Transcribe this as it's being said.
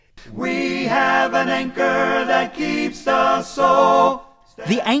have an anchor that keeps the soul.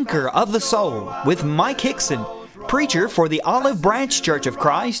 The Anchor of the Soul with Mike Hickson, preacher for the Olive Branch Church of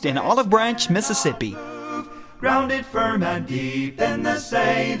Christ in Olive Branch, Mississippi. Grounded firm and deep in the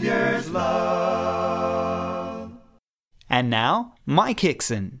Savior's love. And now, Mike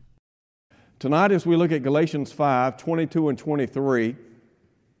Hickson. Tonight, as we look at Galatians 5, 22 and 23, I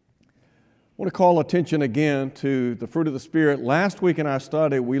want to call attention again to the fruit of the Spirit. Last week in our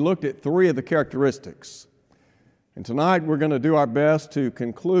study, we looked at three of the characteristics. And tonight, we're going to do our best to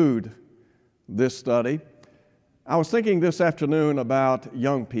conclude this study. I was thinking this afternoon about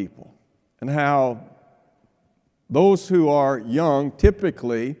young people and how those who are young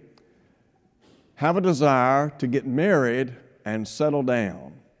typically have a desire to get married and settle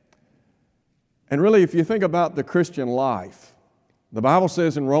down. And really, if you think about the Christian life, the Bible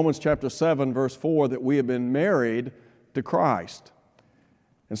says in Romans chapter 7, verse 4, that we have been married to Christ.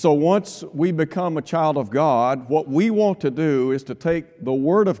 And so once we become a child of God, what we want to do is to take the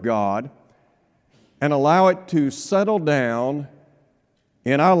Word of God and allow it to settle down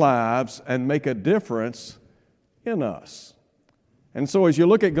in our lives and make a difference in us. And so as you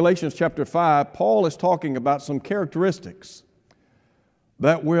look at Galatians chapter 5, Paul is talking about some characteristics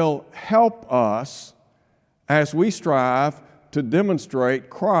that will help us as we strive to demonstrate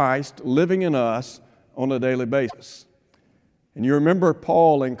Christ living in us on a daily basis. And you remember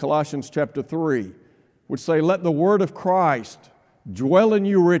Paul in Colossians chapter 3 would say, let the word of Christ dwell in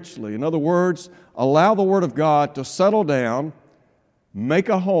you richly. In other words, allow the word of God to settle down, make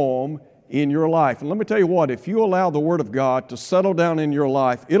a home in your life. And let me tell you what, if you allow the word of God to settle down in your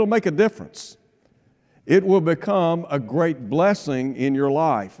life, it'll make a difference. It will become a great blessing in your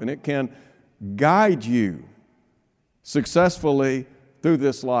life, and it can guide you successfully through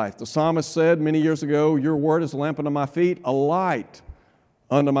this life. The psalmist said many years ago, your word is a lamp unto my feet, a light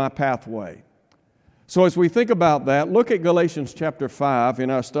unto my pathway. So as we think about that, look at Galatians chapter 5 in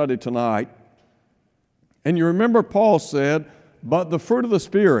our study tonight. And you remember Paul said, but the fruit of the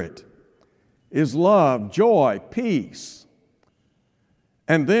Spirit is love, joy, peace.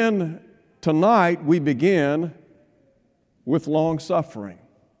 And then tonight we begin with long-suffering.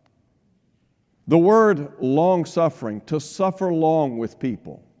 The word long-suffering, to suffer long with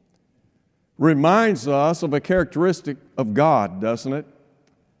people, reminds us of a characteristic of God, doesn't it?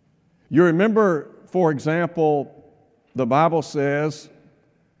 You remember, for example, the Bible says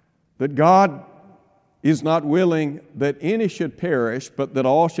that God is not willing that any should perish, but that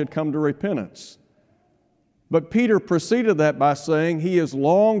all should come to repentance. But Peter preceded that by saying He is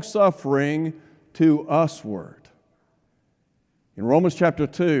long-suffering to usward. In Romans chapter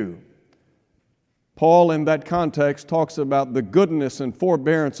 2, Paul in that context talks about the goodness and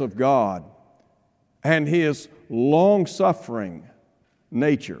forbearance of God and His long-suffering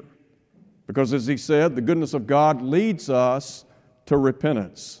nature. Because as he said, the goodness of God leads us to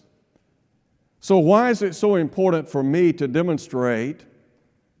repentance. So why is it so important for me to demonstrate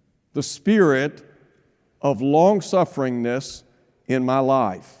the spirit of long-sufferingness in my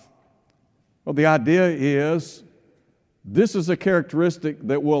life? Well, the idea is this is a characteristic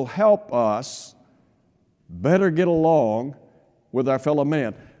that will help us better get along with our fellow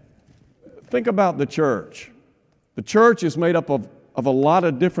man. Think about the church. The church is made up of a lot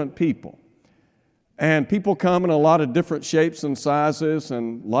of different people. And people come in a lot of different shapes and sizes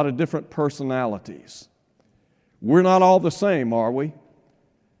and a lot of different personalities. We're not all the same, are we?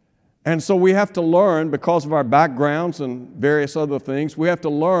 And so we have to learn, because of our backgrounds and various other things, we have to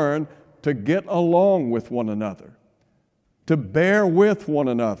learn to get along with one another, to bear with one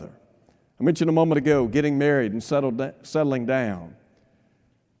another. I mentioned a moment ago getting married and settling down.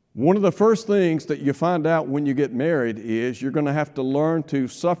 One of the first things that you find out when you get married is you're going to have to learn to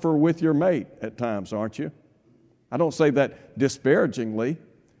suffer with your mate at times, aren't you? I don't say that disparagingly.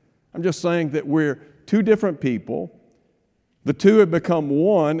 I'm just saying that we're two different people. The two have become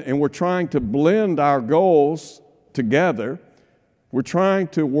one, and we're trying to blend our goals together. We're trying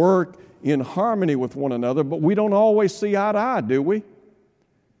to work in harmony with one another, but we don't always see eye to eye, do we?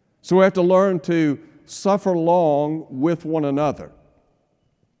 So we have to learn to suffer long with one another.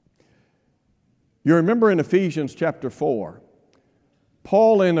 You remember in Ephesians chapter 4,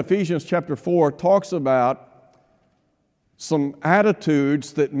 Paul in Ephesians chapter 4 talks about some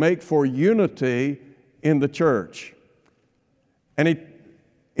attitudes that make for unity in the church. And he,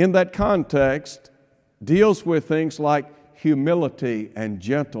 in that context, deals with things like humility and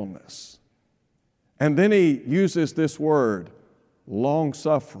gentleness. And then he uses this word,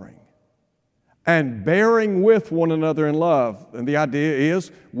 long-suffering, and bearing with one another in love. And the idea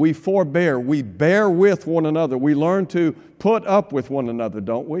is we forbear, we bear with one another. We learn to put up with one another,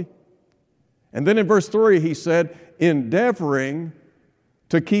 don't we? And then in verse 3 he said, endeavoring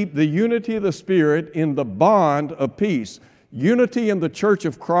to keep the unity of the Spirit in the bond of peace. Unity in the church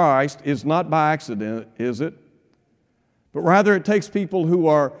of Christ is not by accident, is it? But rather it takes people who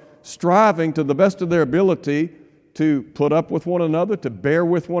are striving to the best of their ability to put up with one another, to bear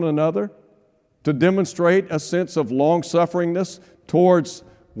with one another, to demonstrate a sense of long-sufferingness towards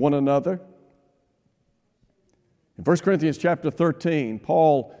one another. In 1 Corinthians chapter 13,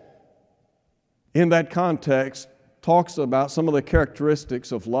 Paul, in that context, talks about some of the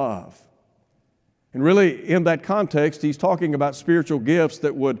characteristics of love. And really, in that context, he's talking about spiritual gifts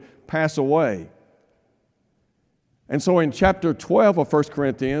that would pass away. And so in chapter 12 of 1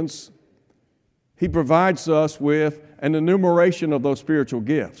 Corinthians, he provides us with an enumeration of those spiritual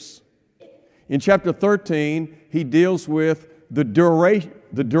gifts. In chapter 13, he deals with the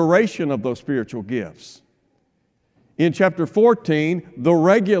duration of those spiritual gifts. In chapter 14, the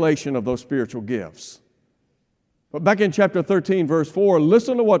regulation of those spiritual gifts. But back in chapter 13, verse 4,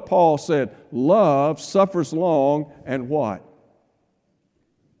 listen to what Paul said. Love suffers long and what?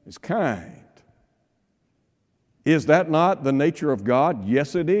 Is kind. Is that not the nature of God?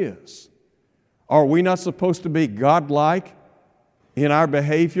 Yes, it is. Are we not supposed to be God-like in our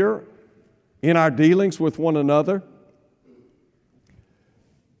behavior, in our dealings with one another?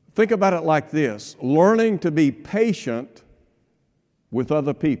 Think about it like this. Learning to be patient with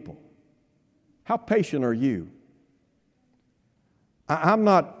other people. How patient are you? I'm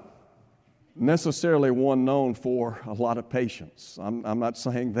not necessarily one known for a lot of patience. I'm not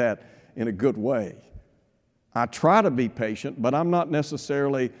saying that in a good way. I try to be patient, but I'm not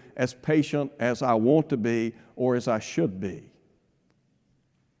necessarily as patient as I want to be or as I should be.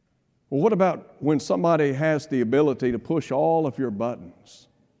 Well, what about when somebody has the ability to push all of your buttons?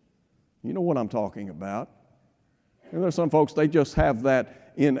 You know what I'm talking about. And there's some folks, they just have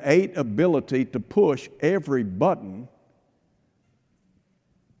that innate ability to push every button.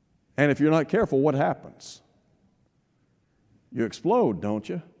 And if you're not careful, what happens? You explode, don't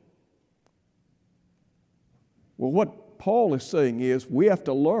you? Well, what Paul is saying is we have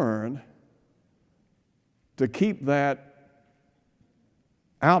to learn to keep that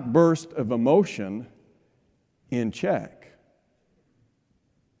outburst of emotion in check.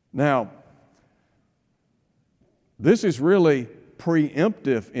 Now, this is really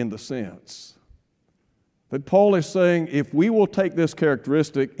preemptive in the sense that Paul is saying if we will take this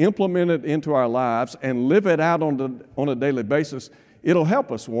characteristic, implement it into our lives, and live it out on a daily basis, it'll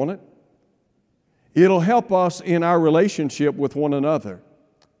help us, won't it? It'll help us in our relationship with one another.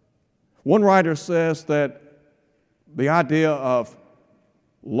 One writer says that the idea of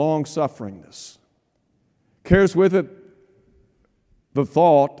long-sufferingness carries with it the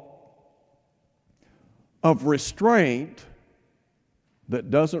thought of restraint that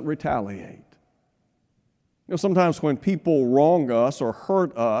doesn't retaliate. You know, sometimes when people wrong us or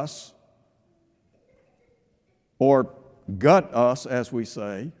hurt us or gut us, as we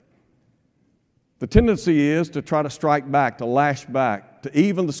say, the tendency is to try to strike back, to lash back, to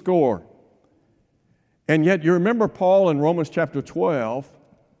even the score. And yet you remember Paul in Romans chapter 12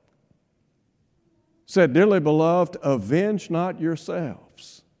 said, "Dearly beloved, avenge not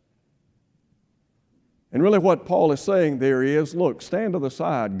yourselves." And really what Paul is saying there is, look, stand to the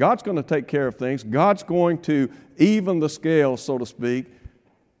side. God's going to take care of things. God's going to even the scales, so to speak,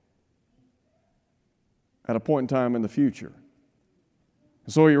 at a point in time in the future.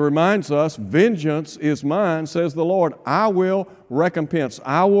 So he reminds us, vengeance is mine, says the Lord. I will recompense.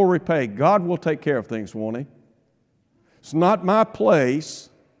 I will repay. God will take care of things, won't He? It's not my place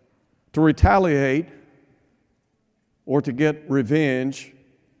to retaliate or to get revenge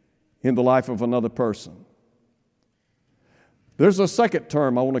in the life of another person. There's a second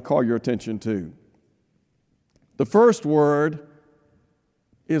term I want to call your attention to. The first word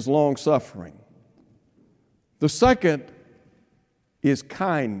is long-suffering. The second is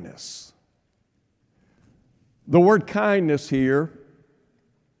kindness. The word kindness here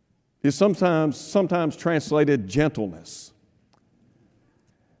is sometimes translated gentleness.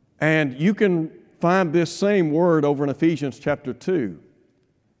 And you can find this same word over in Ephesians chapter 2.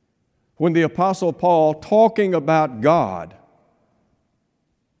 When the Apostle Paul, talking about God,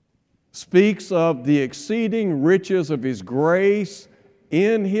 speaks of the exceeding riches of His grace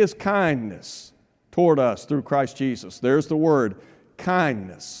in His kindness toward us through Christ Jesus. There's the word,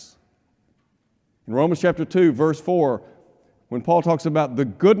 kindness. In Romans chapter 2, verse 4, when Paul talks about the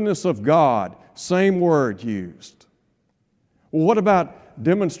goodness of God, same word used. Well, what about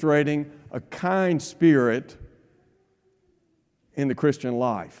demonstrating a kind spirit in the Christian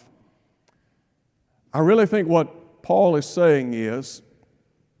life? I really think what Paul is saying is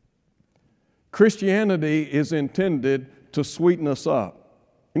Christianity is intended to sweeten us up.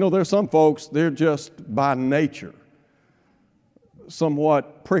 You know, there's some folks, they're just by nature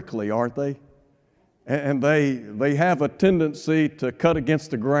somewhat prickly, aren't they? And they have a tendency to cut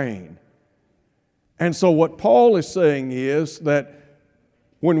against the grain. And so what Paul is saying is that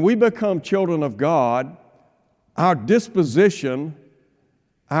when we become children of God, our disposition,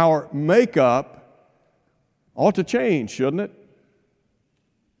 our makeup ought to change, shouldn't it?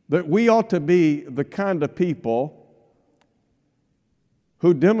 That we ought to be the kind of people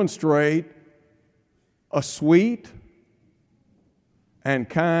who demonstrate a sweet and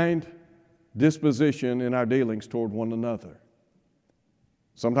kind disposition in our dealings toward one another.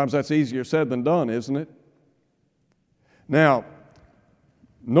 Sometimes that's easier said than done, isn't it? Now,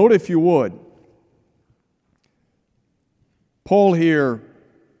 note if you would, Paul here,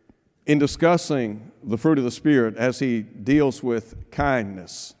 in discussing the fruit of the Spirit as he deals with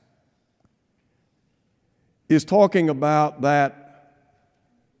kindness, is talking about that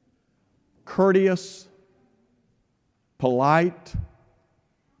courteous, polite,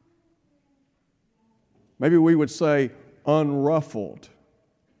 maybe we would say unruffled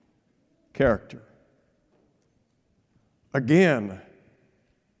character. Again,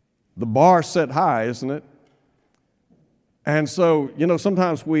 the bar set high, isn't it? And so, you know,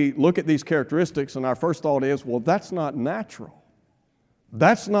 sometimes we look at these characteristics and our first thought is, well, that's not natural.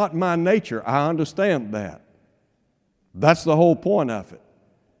 That's not my nature. I understand that. That's the whole point of it.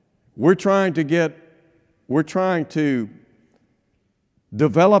 We're trying to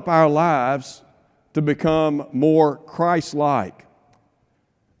develop our lives to become more Christ-like.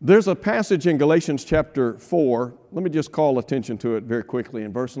 There's a passage in Galatians chapter 4. Let me just call attention to it very quickly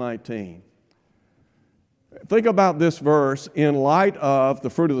in verse 19. Think about this verse in light of the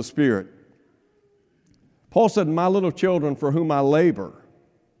fruit of the Spirit. Paul said, "My little children, for whom I labor,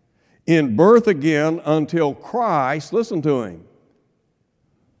 in birth again until Christ," listen to him,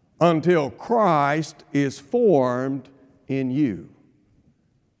 "until Christ is formed in you."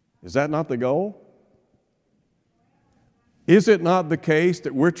 Is that not the goal? Is it not the case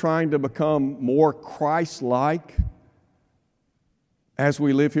that we're trying to become more Christ-like as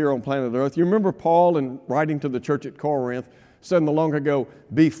we live here on planet Earth? You remember Paul, in writing to the church at Corinth, said not long ago,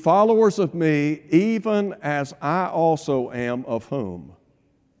 "Be followers of me, even as I also am of whom?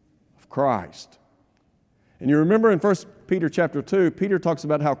 Of Christ." And you remember in 1 Peter chapter 2, Peter talks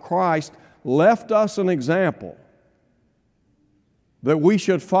about how Christ left us an example that we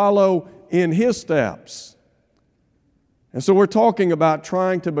should follow in His steps. And so we're talking about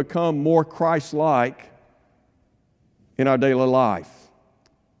trying to become more Christ-like in our daily life.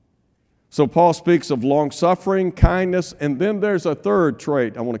 So Paul speaks of long-suffering, kindness, and then there's a third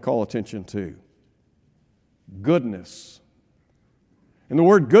trait I want to call attention to: goodness. And the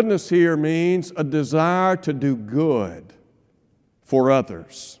word goodness here means a desire to do good for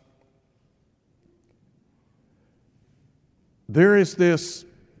others. There is this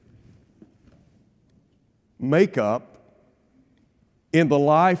makeup in the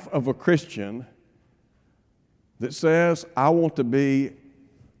life of a Christian that says, I want to be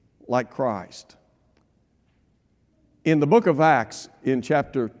like Christ. In the book of Acts, in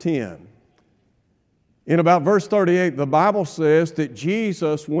chapter 10, in about verse 38, the Bible says that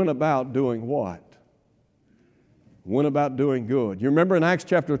Jesus went about doing what? Went about doing good. You remember in Acts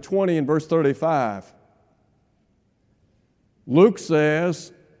chapter 20 and verse 35, Luke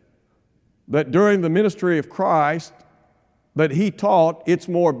says that during the ministry of Christ, that He taught it's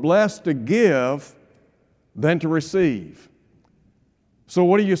more blessed to give than to receive. So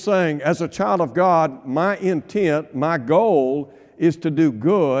what are you saying? As a child of God, my intent, my goal is to do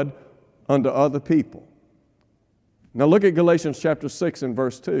good unto other people. Now look at Galatians chapter 6 and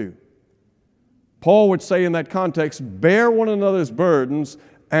verse 2. Paul would say in that context, bear one another's burdens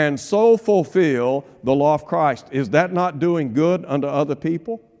and so fulfill the law of Christ. Is that not doing good unto other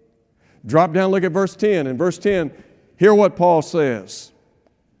people? Drop down, look at verse 10. In verse 10, hear what Paul says.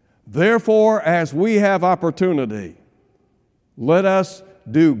 Therefore, as we have opportunity, let us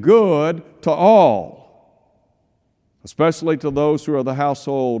do good to all, especially to those who are the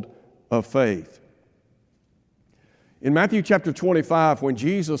household of faith. In Matthew chapter 25, when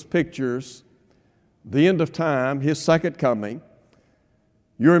Jesus pictures the end of time, His second coming,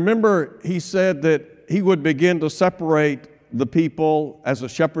 you remember He said that He would begin to separate the people as a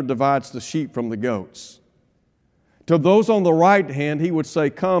shepherd divides the sheep from the goats. To those on the right hand, He would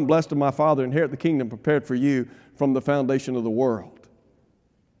say, come, blessed of my Father, inherit the kingdom prepared for you from the foundation of the world.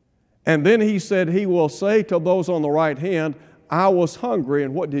 And then He said He will say to those on the right hand, I was hungry,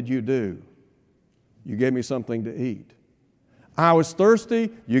 and what did you do? You gave me something to eat. I was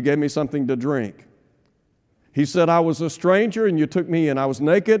thirsty, you gave me something to drink. He said, I was a stranger and you took me in. I was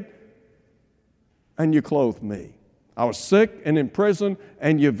naked and you clothed me. I was sick and in prison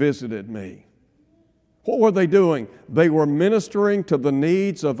and you visited me. What were they doing? They were ministering to the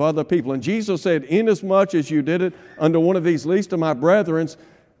needs of other people. And Jesus said, inasmuch as you did it unto one of these least of my brethren,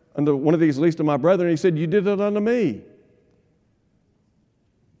 he said, you did it unto me.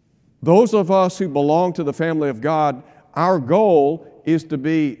 Those of us who belong to the family of God, our goal is to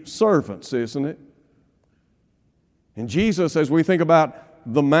be servants, isn't it? And Jesus, as we think about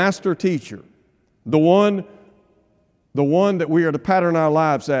the master teacher, the one that we are to pattern our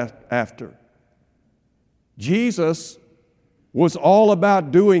lives after, Jesus was all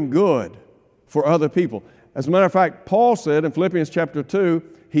about doing good for other people. As a matter of fact, Paul said in Philippians chapter 2,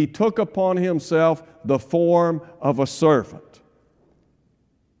 he took upon himself the form of a servant.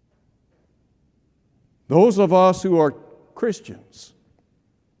 Those of us who are Christians,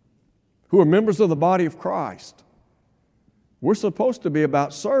 who are members of the body of Christ, we're supposed to be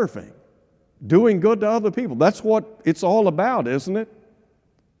about serving, doing good to other people. That's what it's all about, isn't it?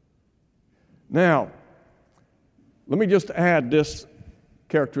 Now, let me just add this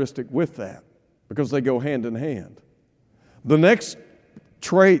characteristic with that, because they go hand in hand. The next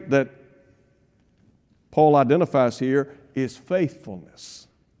trait that Paul identifies here is faithfulness.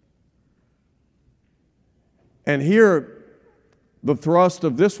 And here, the thrust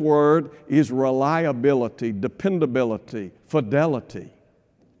of this word is reliability, dependability, fidelity.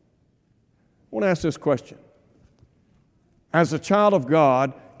 I want to ask this question. As a child of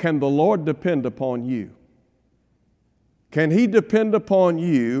God, can the Lord depend upon you? Can He depend upon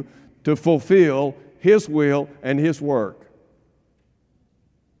you to fulfill His will and His work?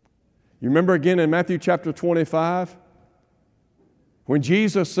 You remember again in Matthew chapter 25, when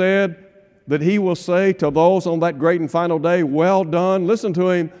Jesus said that He will say to those on that great and final day, well done, listen to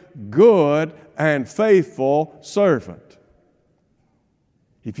Him, good and faithful servant.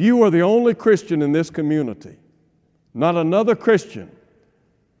 If you are the only Christian in this community, not another Christian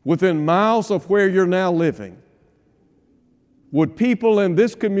within miles of where you're now living, would people in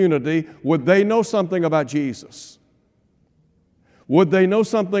this community, would they know something about Jesus? Would they know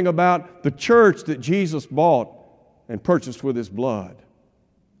something about the church that Jesus bought and purchased with His blood?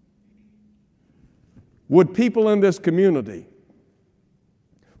 Would people in this community,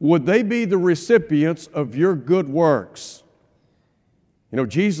 would they be the recipients of your good works? You know,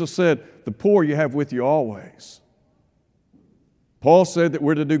 Jesus said, the poor you have with you always. Paul said that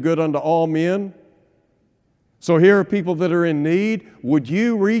we're to do good unto all men. So here are people that are in need. Would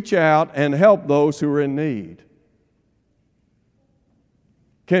you reach out and help those who are in need?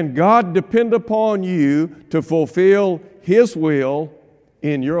 Can God depend upon you to fulfill His will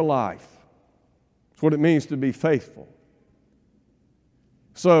in your life? That's what it means to be faithful.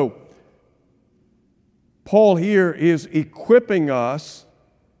 So, Paul here is equipping us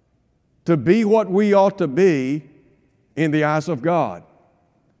to be what we ought to be in the eyes of God.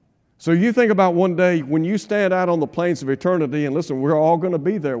 So you think about one day when you stand out on the plains of eternity, and listen, we're all going to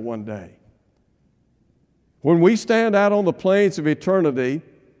be there one day. When we stand out on the plains of eternity,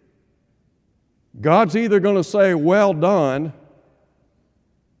 God's either going to say, well done,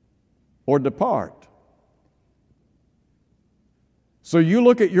 or depart. So you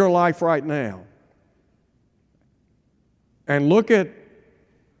look at your life right now, and look at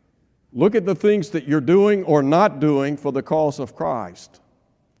the things that you're doing or not doing for the cause of Christ.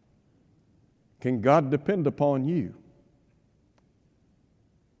 Can God depend upon you?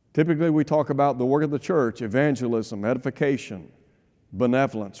 Typically, we talk about the work of the church, evangelism, edification,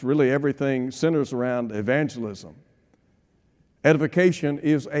 benevolence. Really, everything centers around evangelism. Edification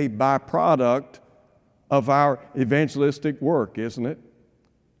is a byproduct of our evangelistic work, isn't it?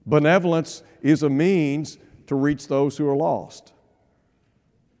 Benevolence is a means to reach those who are lost.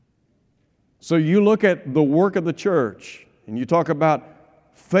 So you look at the work of the church, and you talk about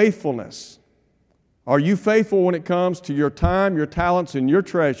faithfulness. Are you faithful when it comes to your time, your talents, and your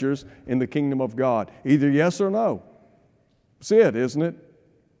treasures in the kingdom of God? Either yes or no. That's it, isn't it?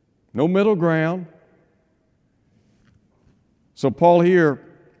 No middle ground. So Paul here,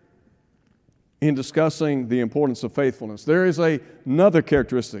 in discussing the importance of faithfulness, there is another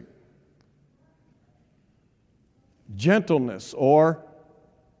characteristic. Gentleness, or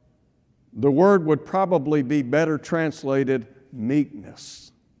the word would probably be better translated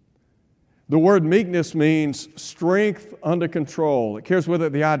meekness. The word meekness means strength under control. It carries with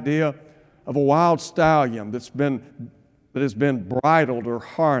it the idea of a wild stallion that has been bridled or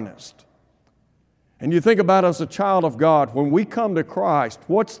harnessed. And you think about as a child of God, when we come to Christ,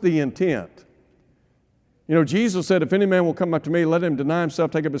 what's the intent? You know, Jesus said, if any man will come after me, let him deny himself,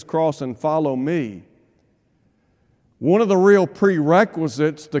 take up his cross, and follow me. One of the real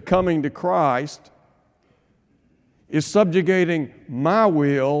prerequisites to coming to Christ is subjugating my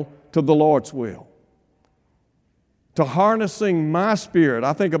will to the Lord's will, to harnessing my spirit.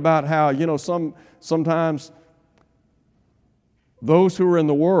 I think about how, you know, sometimes those who are in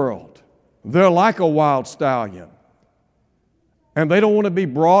the world, they're like a wild stallion, and they don't want to be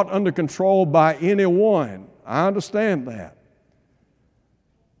brought under control by anyone. I understand that.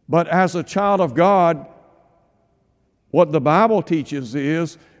 But as a child of God, what the Bible teaches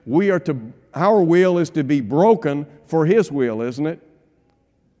is our will is to be broken for His will, isn't it?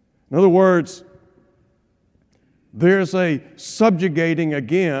 In other words, there's a subjugating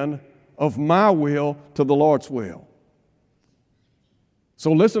again of my will to the Lord's will.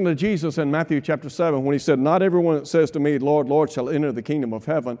 So listen to Jesus in Matthew chapter 7 when He said, not everyone that says to me, Lord, Lord, shall enter the kingdom of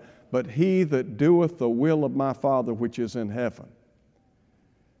heaven, but he that doeth the will of my Father which is in heaven.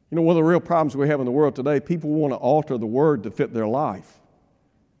 You know, one of the real problems we have in the world today, people want to alter the Word to fit their life.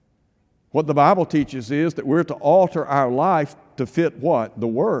 What the Bible teaches is that we're to alter our life to fit what? The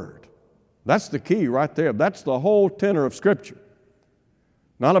Word. That's the key right there. That's the whole tenor of Scripture.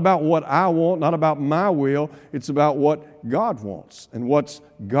 Not about what I want, not about my will. It's about what God wants and what's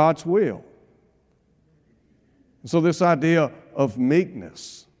God's will. So this idea of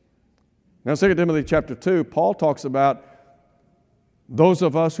meekness. Now, 2 Timothy chapter 2, Paul talks about those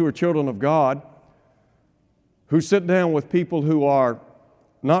of us who are children of God who sit down with people who are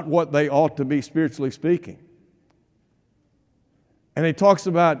not what they ought to be spiritually speaking. And he talks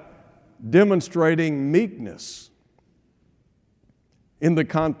about demonstrating meekness in the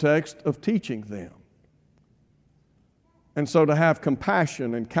context of teaching them. And so to have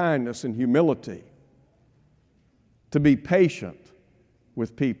compassion and kindness and humility, to be patient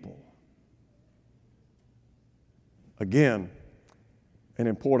with people. Again, an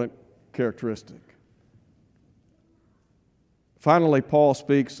important characteristic. Finally, Paul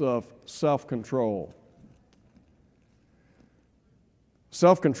speaks of self-control.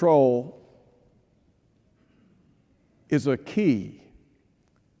 Self-control is a key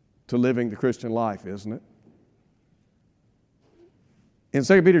to living the Christian life, isn't it? In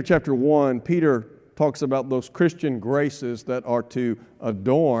 2 Peter chapter 1, Peter talks about those Christian graces that are to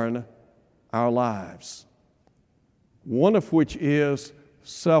adorn our lives, one of which is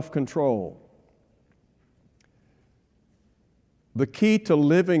self-control. The key to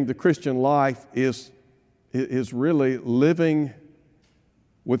living the Christian life is really living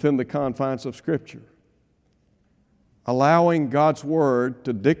within the confines of Scripture, allowing God's Word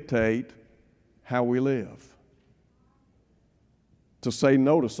to dictate how we live, to say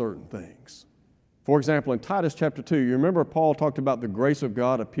no to certain things. For example, in Titus chapter 2, you remember Paul talked about the grace of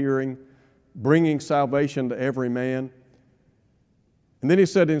God appearing, bringing salvation to every man. And then he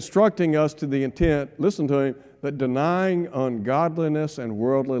said, instructing us to the intent, listen to him, that denying ungodliness and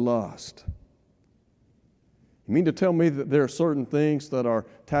worldly lust. You mean to tell me that there are certain things that are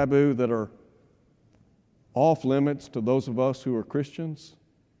taboo, that are off limits to those of us who are Christians?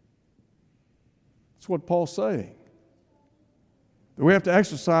 That's what Paul's saying. That we have to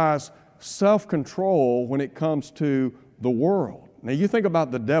exercise self-control when it comes to the world. Now you think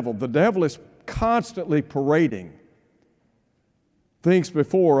about the devil. The devil is constantly parading things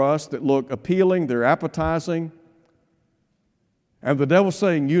before us that look appealing, they're appetizing. And the devil's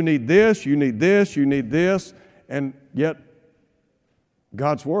saying, you need this, you need this, you need this. And yet,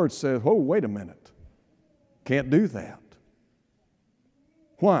 God's Word says, oh, wait a minute. Can't do that.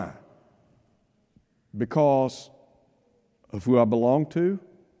 Why? Because of who I belong to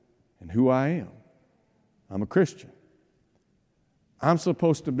and who I am. I'm a Christian. I'm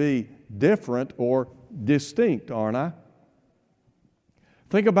supposed to be different or distinct, aren't I?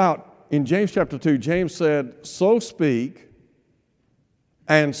 Think about in James chapter 2, James said, so speak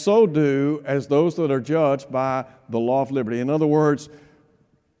and so do as those that are judged by the law of liberty. In other words,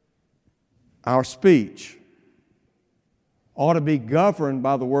 our speech ought to be governed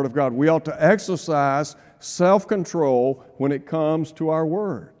by the Word of God. We ought to exercise self-control when it comes to our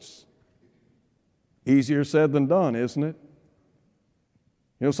words. Easier said than done, isn't it?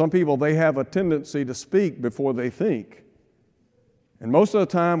 You know, some people, they have a tendency to speak before they think. And most of the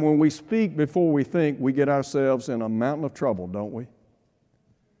time when we speak before we think, we get ourselves in a mountain of trouble, don't we?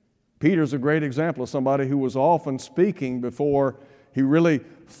 Peter's a great example of somebody who was often speaking before he really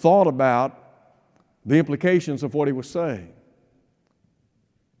thought about the implications of what he was saying.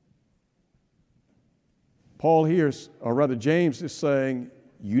 Paul here, or rather James is saying,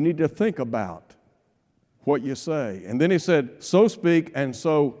 you need to think about what you say. And then he said, so speak and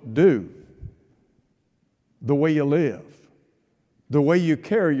so do. the way you live, the way you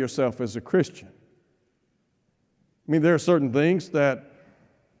carry yourself as a Christian. I mean, there are certain things that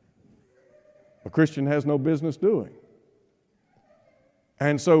a Christian has no business doing.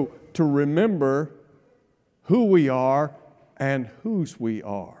 And so to remember who we are and whose we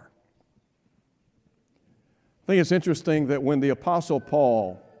are. I think it's interesting that when the Apostle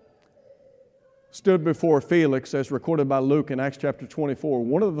Paul stood before Felix, as recorded by Luke in Acts chapter 24,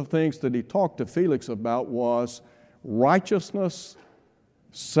 one of the things that he talked to Felix about was righteousness,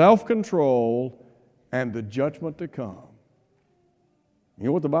 self-control, and the judgment to come. You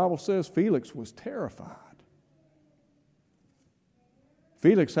know what the Bible says? Felix was terrified.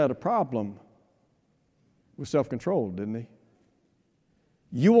 Felix had a problem with self-control, didn't he?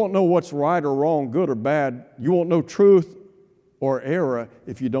 You won't know what's right or wrong, good or bad. You won't know truth or error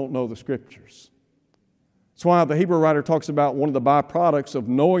if you don't know the Scriptures. That's why the Hebrew writer talks about one of the byproducts of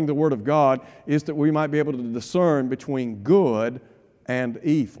knowing the Word of God is that we might be able to discern between good and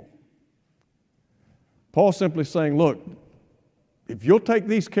evil. Paul's simply saying, look, if you'll take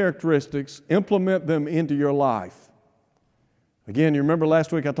these characteristics, implement them into your life. Again, you remember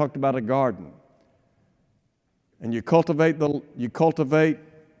last week I talked about a garden. And you cultivate the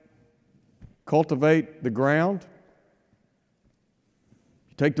ground.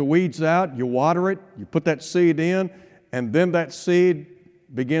 You take the weeds out, you water it, you put that seed in, and then that seed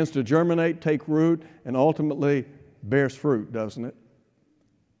begins to germinate, take root, and ultimately bears fruit, doesn't it?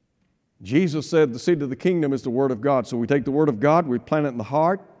 Jesus said the seed of the kingdom is the Word of God. So we take the Word of God, we plant it in the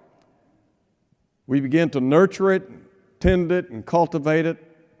heart, we begin to nurture it, tend it, and cultivate it,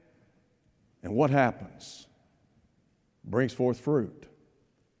 and what happens? Brings forth fruit.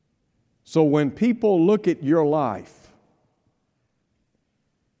 So when people look at your life,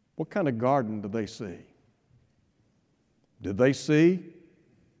 what kind of garden do they see? Do they see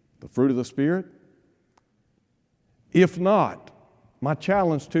the fruit of the Spirit? If not, my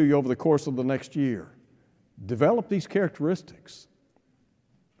challenge to you over the course of the next year, develop these characteristics.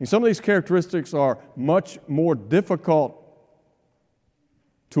 And some of these characteristics are much more difficult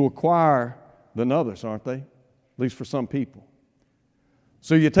to acquire than others, aren't they? At least for some people.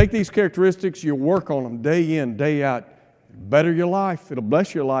 So you take these characteristics, you work on them day in, day out. Better your life. It'll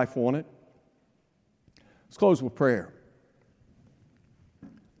bless your life, won't it? Let's close with prayer.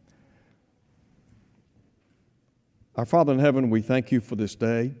 Our Father in heaven, we thank you for this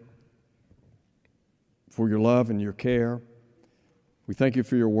day, for your love and your care. We thank you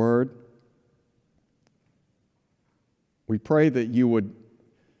for your word. We pray that you would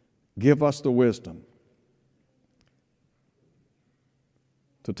give us the wisdom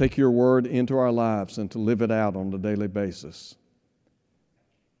to take your word into our lives and to live it out on a daily basis.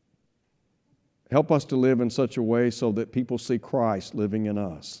 Help us to live in such a way so that people see Christ living in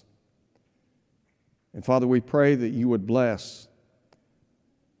us. And Father, we pray that you would bless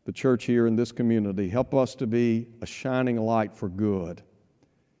the church here in this community. Help us to be a shining light for good.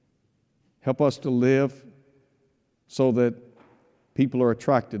 Help us to live so that people are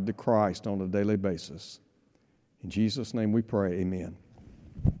attracted to Christ on a daily basis. In Jesus' name we pray, amen.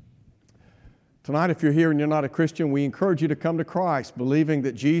 Tonight, if you're here and you're not a Christian, we encourage you to come to Christ, believing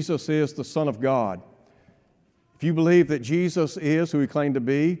that Jesus is the Son of God. If you believe that Jesus is who He claimed to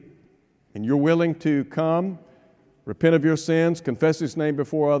be, and you're willing to come, repent of your sins, confess His name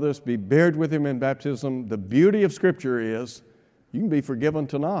before others, be buried with Him in baptism, the beauty of Scripture is you can be forgiven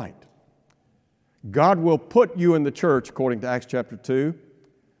tonight. God will put you in the church, according to Acts chapter 2.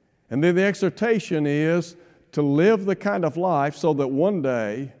 And then the exhortation is to live the kind of life so that one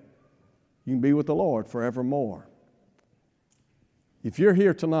day you can be with the Lord forevermore. If you're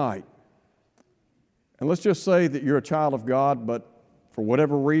here tonight, and let's just say that you're a child of God, but for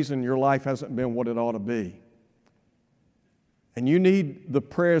whatever reason your life hasn't been what it ought to be, and you need the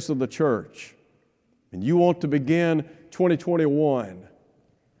prayers of the church, and you want to begin 2021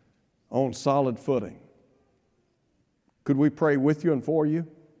 on solid footing, could we pray with you and for you?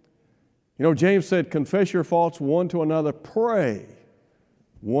 You know, James said, confess your faults one to another, pray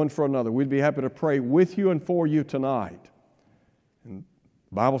one for another. We'd be happy to pray with you and for you tonight. And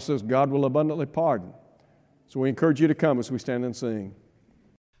the Bible says God will abundantly pardon. So we encourage you to come as we stand and sing.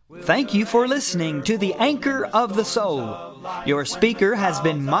 Thank you for listening to The Anchor of the Soul. Your speaker has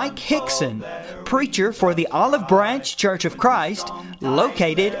been Mike Hickson, preacher for the Olive Branch Church of Christ,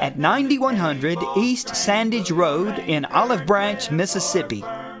 located at 9100 East Sandage Road in Olive Branch, Mississippi.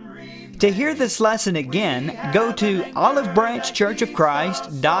 To hear this lesson again, go to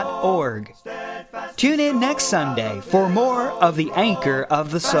olivebranchchurchofchrist.org. Tune in next Sunday for more of The Anchor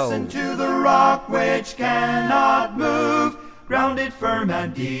of the Soul. Fasten to the rock which cannot move. grounded firm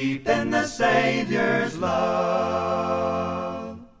and deep in the Savior's love.